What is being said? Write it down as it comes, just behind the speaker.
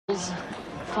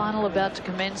Final about to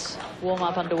commence.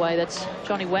 Warm-up underway. That's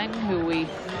Johnny Huang, who we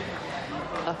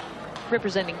are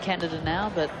representing Canada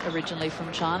now, but originally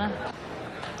from China.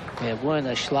 We have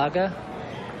Werner Schlager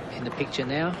in the picture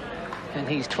now, and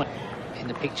he's 20 in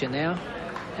the picture now,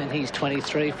 and he's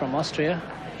 23 from Austria.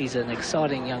 He's an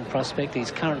exciting young prospect.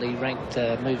 He's currently ranked,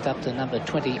 moved up to number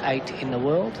 28 in the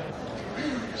world.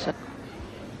 So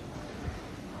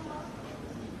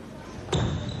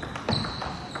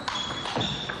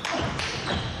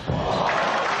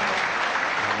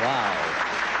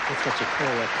that's what you call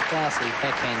a classy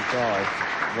backhand drive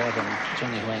right on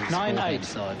Johnny Huang's forehand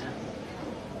side.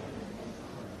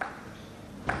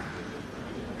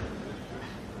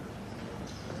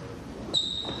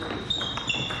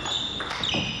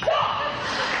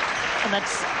 And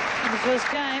that's in the first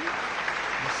game.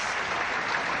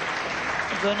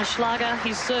 Werner Schlager,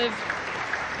 his serve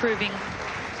proving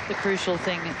the crucial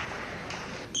thing.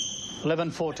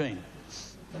 11-14.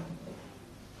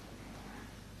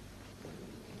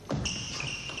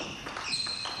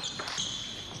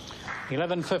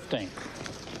 (11-15).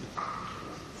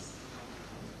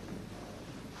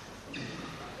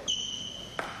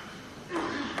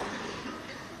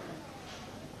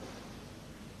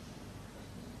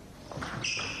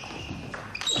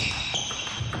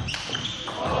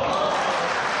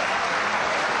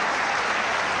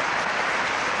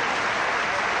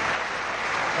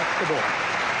 That's the ball.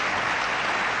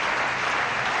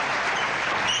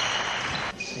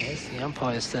 Yes, the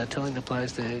umpire's telling the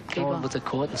players to go on with the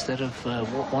court instead of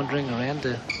wandering around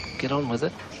to get on with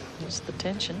it. That's the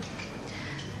tension.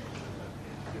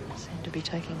 Seem to be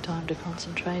taking time to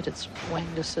concentrate. It's Huang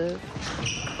to serve.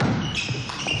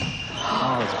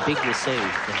 Oh, it's big receive.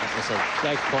 And that was a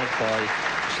great point by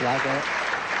Schlager.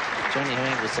 Johnny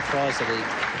Huang was surprised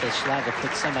that Schlager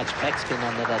put so much backspin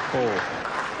onto that ball.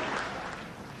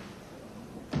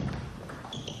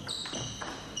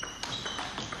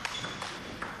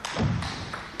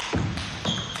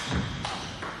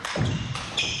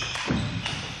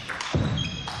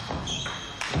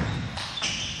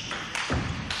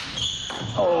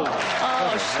 Oh,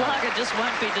 Schlager just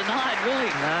won't be denied, will he?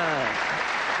 No.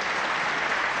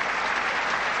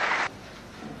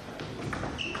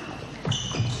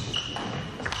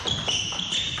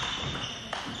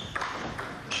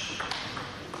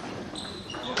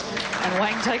 And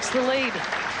Huang takes the lead.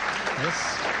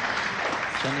 Yes.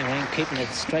 Johnny Huang keeping it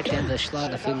straight down to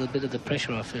Schlager. I feel a bit of the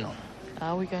pressure, I feel.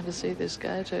 Are we going to see this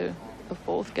go to a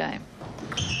fourth game?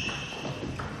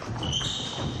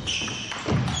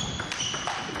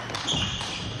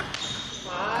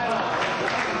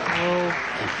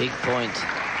 A big point.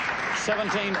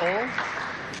 17 all.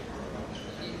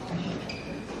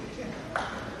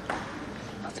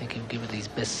 I think he'll give it his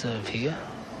best serve here.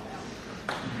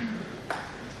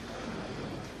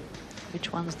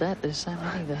 Which one's that? There's so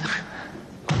many there.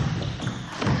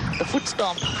 The foot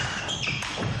stomp.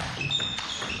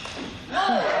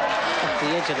 Off the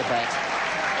edge of the bat.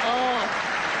 Oh.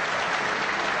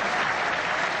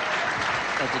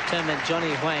 A determined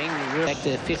Johnny Huang back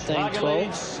to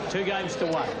 15-12. 2 games to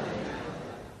 1.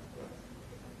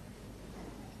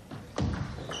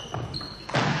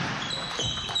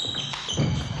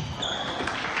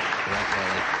 Great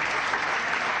rally.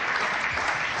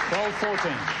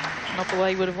 12-14. Not the way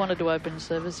he would have wanted to open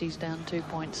service. He's down 2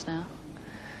 points now.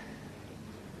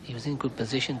 He was in good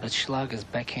position, but Schlager's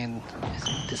backhand is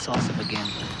decisive again.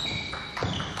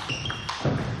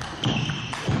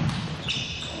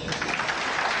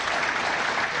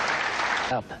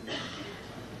 Up.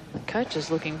 The coach is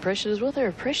looking pressured as well. They're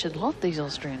a pressured lot, these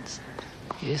Austrians.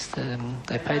 Yes,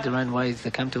 they paid their own ways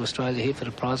to come to Australia here for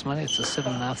the prize money. It's a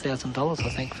 $7,500, I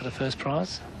think, for the first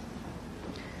prize.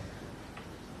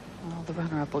 Well, the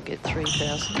runner-up will get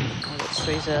 3,000. Well, that's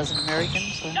 3,000 American,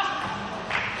 so...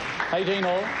 18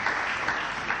 all.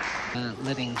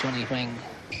 Letting Johnny Huang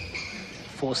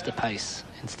force the pace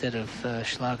instead of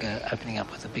Schlager opening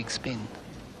up with a big spin.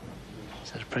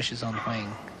 So the pressure's on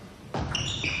Huang.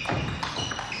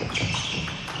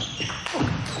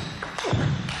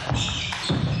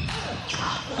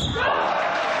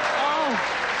 Oh!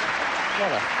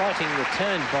 What a fighting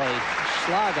return by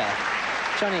Schlager.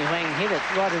 Johnny Huang hit it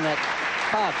right in that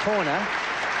far corner,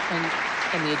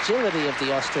 and the agility of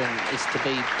the Austrian is to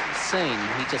be seen.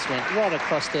 He just went right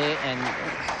across there and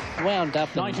wound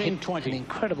up and hit an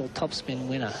incredible topspin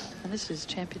winner. And this is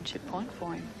championship point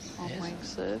for him on Huang's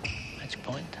serve. Match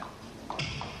point.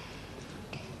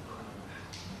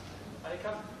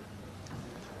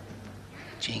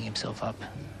 Geeing himself up.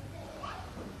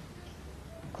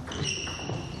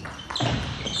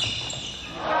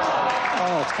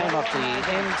 Oh, just came off the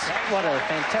end. What a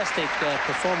fantastic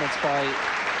performance by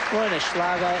Werner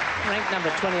Schlager, ranked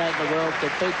number 28 in the world,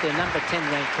 that beat their number 10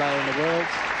 ranked player in the world.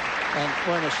 And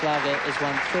Werner Schlager has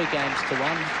won 3 games to 1.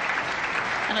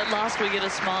 And at last we get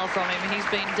a smile from him. He's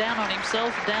been down on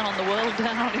himself, down on the world,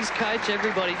 down on his coach,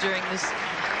 everybody during this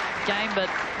game, but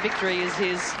victory is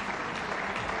his.